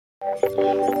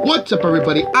What's up,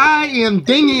 everybody? I am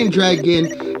Danian Dragon,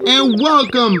 and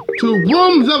welcome to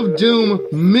Rooms of Doom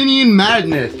Minion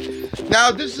Madness. Now,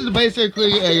 this is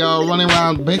basically a running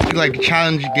around, basically like a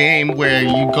challenge game where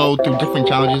you go through different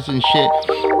challenges and shit.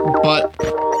 But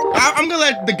I'm gonna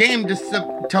let the game just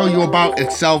tell you about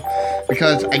itself,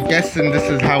 because I guess this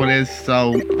is how it is.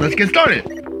 So let's get started.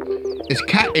 Is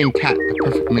Cat and Cat the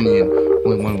perfect minion?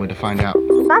 Only one way to find out.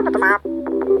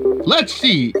 Let's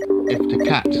see if the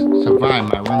cats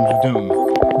survive my Rooms of Doom.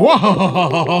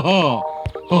 Whoa!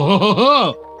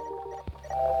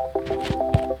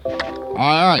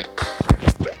 Alright.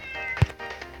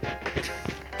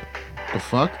 The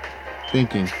fuck?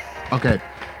 Thinking. Okay.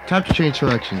 Tap to change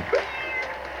direction.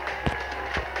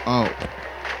 Oh.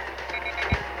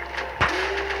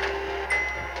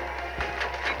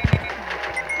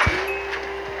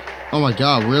 Oh my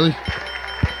god, really?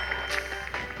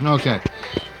 Okay.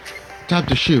 Tap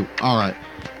to shoot. Alright.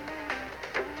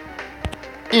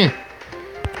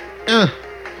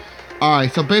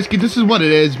 Alright, so basically this is what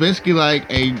it is. Basically like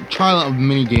a trial of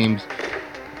mini games.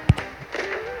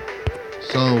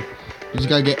 So you just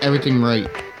gotta get everything right.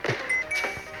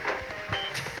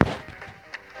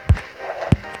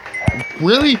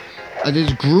 Really? I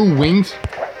just grew wings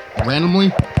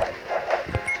randomly.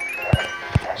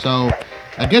 So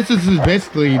I guess this is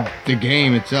basically the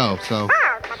game itself. So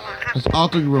there's all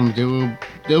three rooms.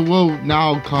 They will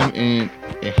now come in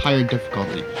a higher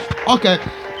difficulty. Okay,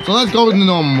 so let's go into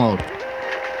normal mode.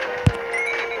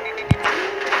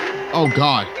 Oh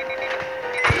god.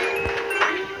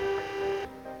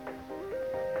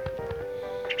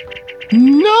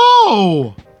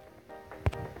 No!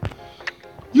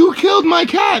 You killed my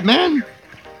cat, man!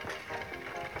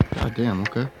 God damn,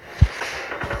 okay.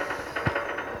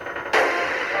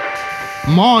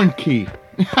 Monkey.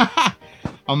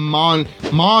 A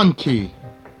monkey.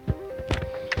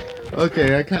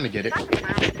 Okay, I kind of get it.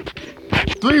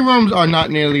 3 rooms are not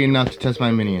nearly enough to test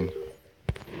my minion.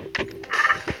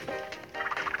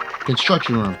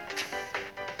 Construction room.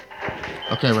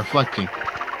 Okay, reflecting.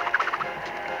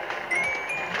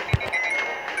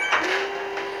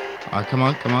 Alright, come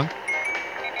on, come on.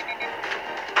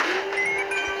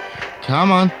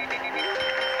 Come on.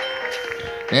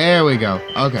 There we go.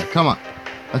 Okay, come on.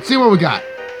 Let's see what we got.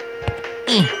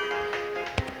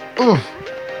 Oof.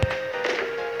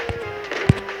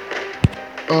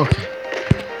 Okay.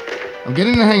 I'm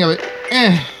getting the hang of it.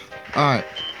 Alright.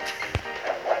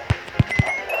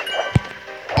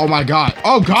 Oh my god.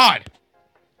 Oh god!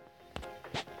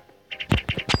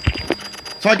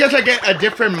 So I guess I get a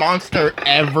different monster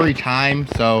every time,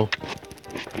 so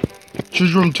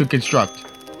choose room to construct.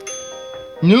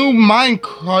 New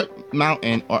minecart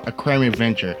mountain or aquarium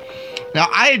adventure. Now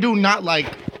I do not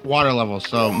like water levels,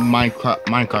 so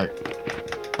minecart.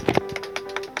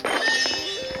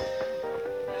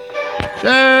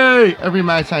 Yay! Every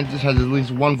mad scientist has at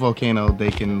least one volcano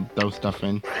they can throw stuff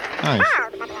in. Nice.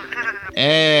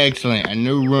 Excellent. A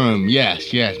new room.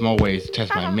 Yes, more ways to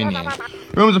test my minion.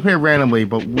 Rooms appear randomly,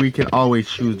 but we can always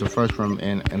choose the first room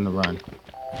in the run.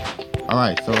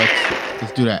 Alright, so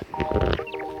let's do that.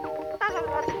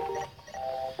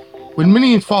 When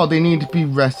minions fall, they need to be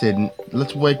rested.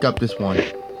 Let's wake up this one.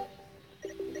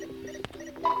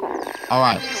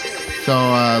 Alright, so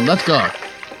let's go.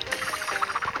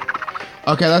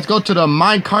 Okay, let's go to the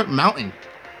minecart mountain.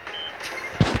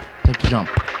 Take the jump.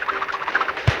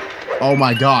 Oh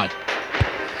my god.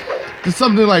 This is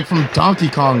something like from Donkey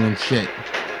Kong and shit.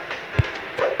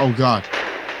 Oh god.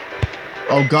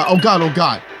 Oh god, oh god, oh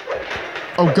god.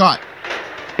 Oh god.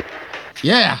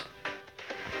 Yeah.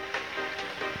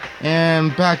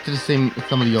 And back to the same,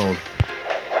 some of the old.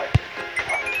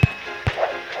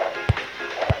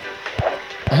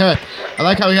 I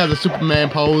like how he has the Superman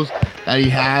pose that he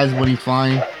has when he's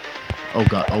flying. Oh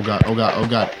god, oh god, oh god, oh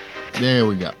god. There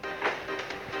we go.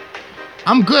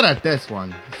 I'm good at this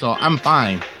one, so I'm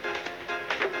fine.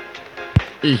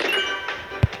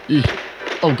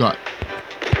 Oh god.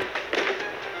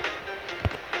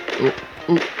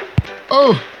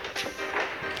 Oh.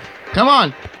 Come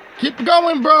on. Keep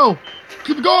going, bro.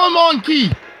 Keep going,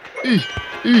 monkey.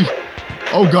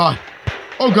 Oh god.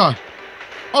 Oh god.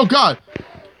 Oh god.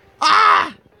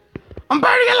 Ah! I'm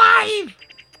burning alive.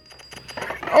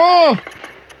 Oh.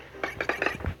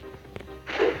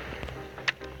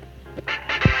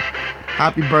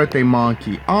 Happy birthday,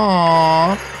 monkey.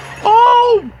 Aww.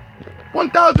 Oh!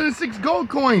 1,006 gold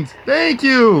coins. Thank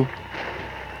you.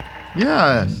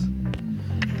 Yes.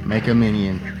 Make a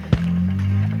minion.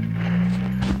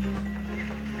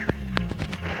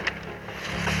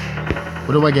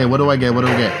 What do I get? What do I get? What do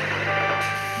I get?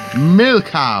 Milk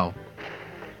cow.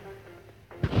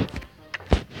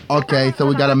 Okay, so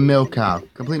we got a milk cow.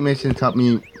 Complete missions help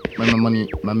me with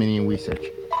my minion research.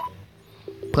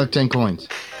 Collect 10 coins.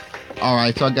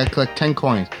 Alright, so I gotta collect 10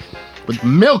 coins with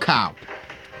milk cow.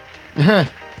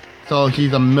 So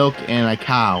she's a milk and a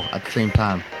cow at the same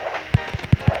time.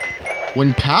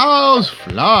 When cows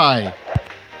fly.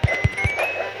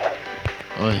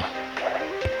 Oy.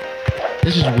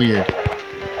 This is weird.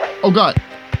 Oh god.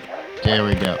 There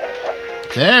we go.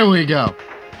 There we go.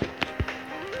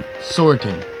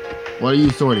 Sorting. What are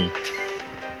you sorting?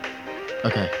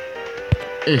 Okay.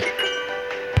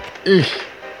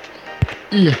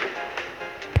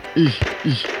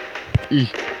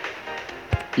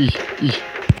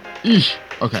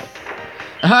 Okay.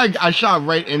 I shot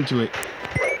right into it.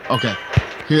 Okay.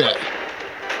 Here.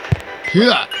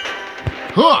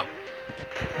 Huh.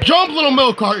 Jump, little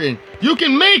milk carton. You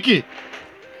can make it.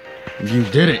 You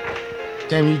did it.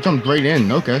 Damn, you jumped right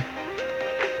in. Okay.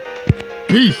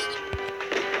 Beast.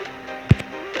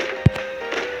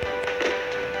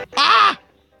 Ah!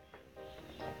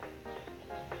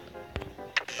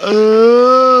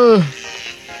 Oh.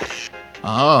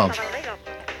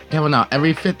 Yeah, well now,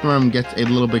 every fifth room gets a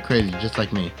little bit crazy, just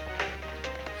like me.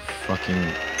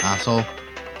 Fucking asshole.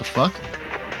 The fuck?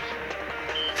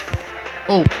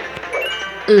 Oh.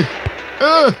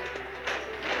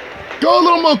 Go,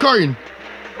 little milk carton.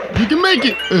 You can make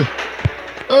it.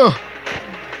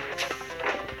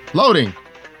 Loading.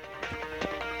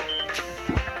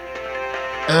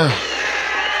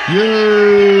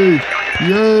 Yay!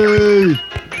 Yay!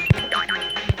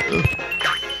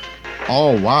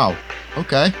 Oh, wow.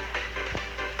 Okay.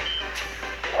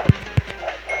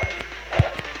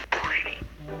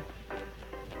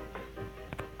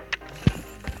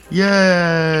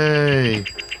 Yay!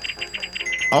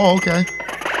 Oh, okay.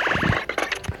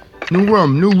 New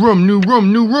room.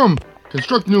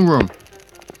 Construct new room.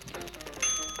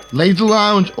 Lazy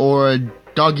lounge or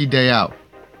doggy day out?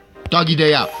 Doggy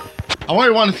day out. I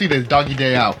already want to see this doggy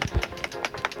day out.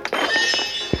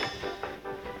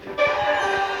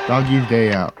 Doggy's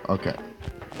day out. Okay.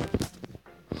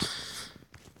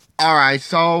 Alright,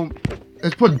 so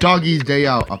let's put doggy's day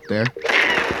out up there.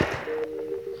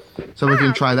 So we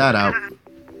can try that out.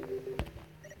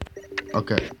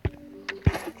 Okay.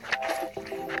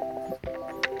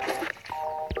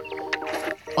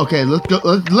 Okay, let's go.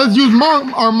 Let's use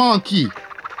our monkey.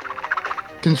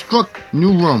 Construct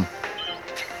new room.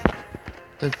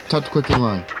 Touch quickly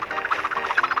run.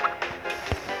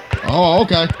 Oh,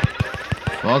 okay.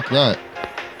 Fuck that.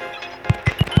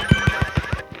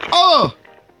 Oh!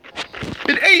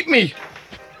 It ate me!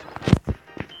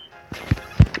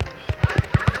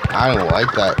 I don't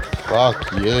like that.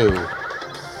 Fuck you.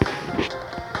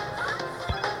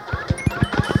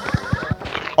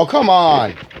 Oh, come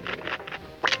on!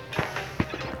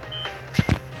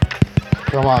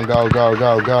 Come on, go. Go.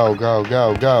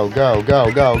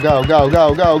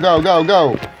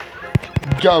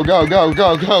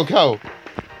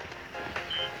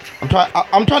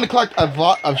 I'm trying to collect a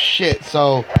lot of shit,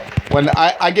 so when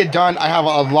I get done, I have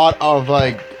a lot of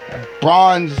like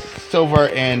bronze, silver,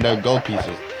 and gold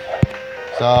pieces.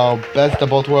 So best of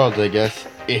both worlds, I guess.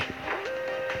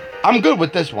 I'm good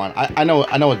with this one. I know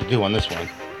what to do on this one.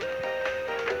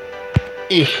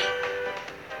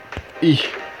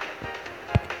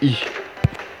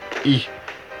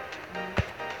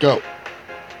 Go.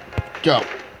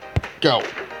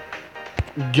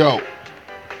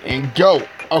 And go.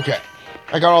 Okay.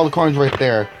 I got all the coins right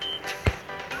there.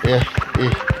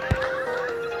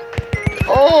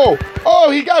 Oh,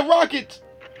 he got rockets.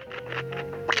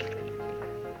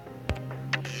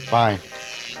 Fine.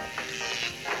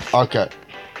 Okay.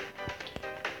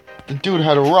 The dude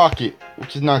had a rocket,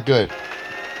 which is not good.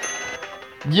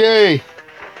 Yay.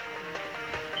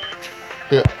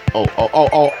 Here. Oh.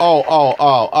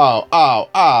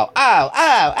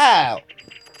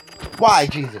 Why,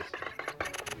 Jesus?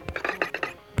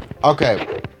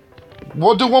 Okay.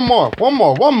 We'll do one more.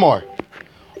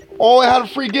 Oh, I had a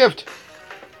free gift.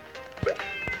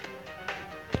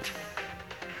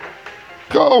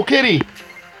 Go, kitty.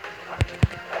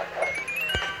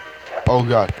 Oh,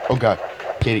 God.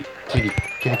 Kitty,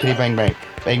 bang, bang.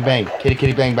 Bang, bang.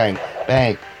 Kitty, bang, bang.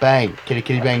 Bang, bang.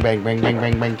 Kitty, bang, bang. Bang,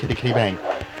 bang. Kitty, bang.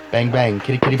 Bang, bang.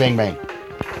 Kitty, bang, bang.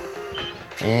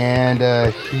 And,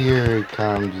 here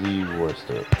comes the worst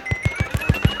of it.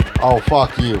 Oh,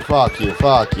 fuck you. Fuck you,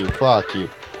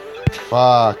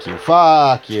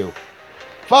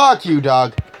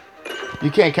 dog.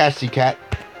 You can't catch the cat.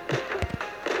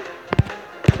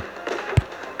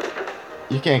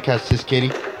 You can't catch this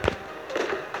kitty.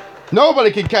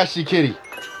 Nobody can catch the kitty.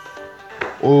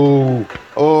 Oh,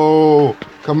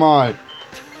 come on.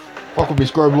 Fuck with me,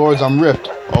 Squirb Lords, I'm ripped.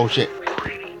 Oh shit.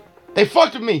 They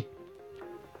fucked with me!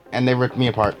 And they ripped me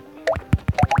apart.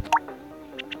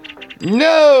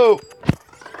 No!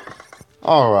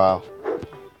 Oh wow.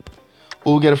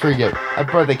 We'll get a free gift. I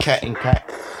brought the cat and cat.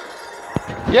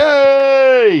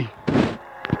 Yay!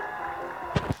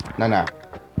 No.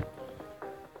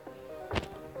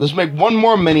 Let's make one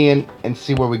more minion and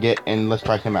see where we get, and let's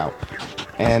try him out.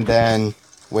 And then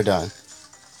we're done.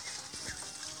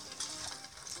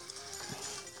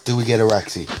 Do we get a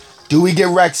Rexy? Do we get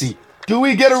Rexy? Do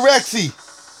we get a Rexy?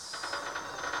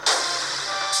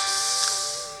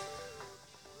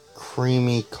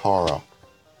 Creamy Coral.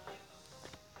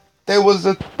 There was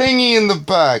a thingy in the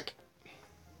back.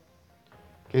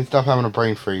 Okay, stop having a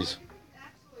brain freeze.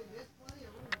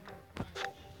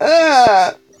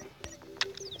 Ah!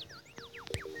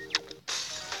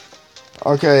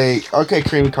 Okay,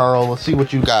 Creamy Coral, let's see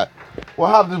what you got. We'll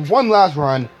have this one last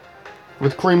run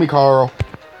with Creamy Coral.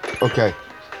 Okay.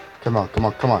 Come on,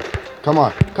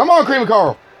 Creamy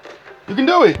Coral! You can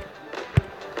do it!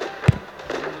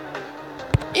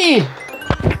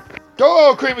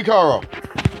 Go, Creamy Coral!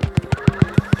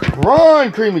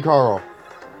 Run, Creamy Coral!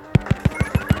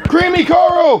 Creamy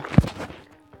Coral!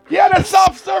 Yeah, the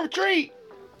soft serve treat!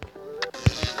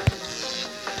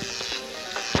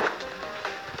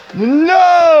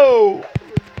 No!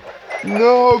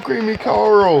 No, Creamy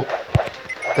Coral!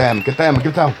 Damn, get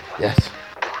down. Yes.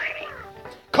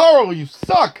 Coral, you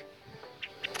suck!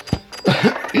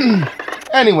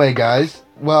 Anyway, guys,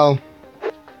 well,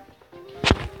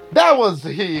 that was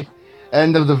the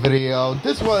end of the video.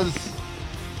 This was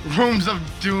Rooms of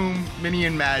Doom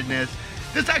Minion Madness.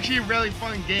 This is actually a really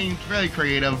fun game, really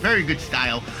creative, very good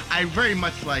style. I very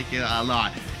much like it a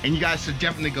lot, and you guys should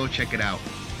definitely go check it out.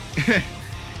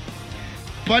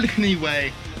 But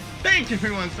anyway, thank you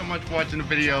everyone so much for watching the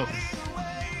video.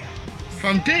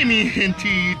 From Damien to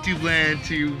YouTube land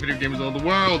to video gamers all over the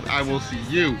world, I will see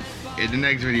you in the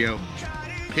next video.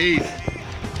 Peace.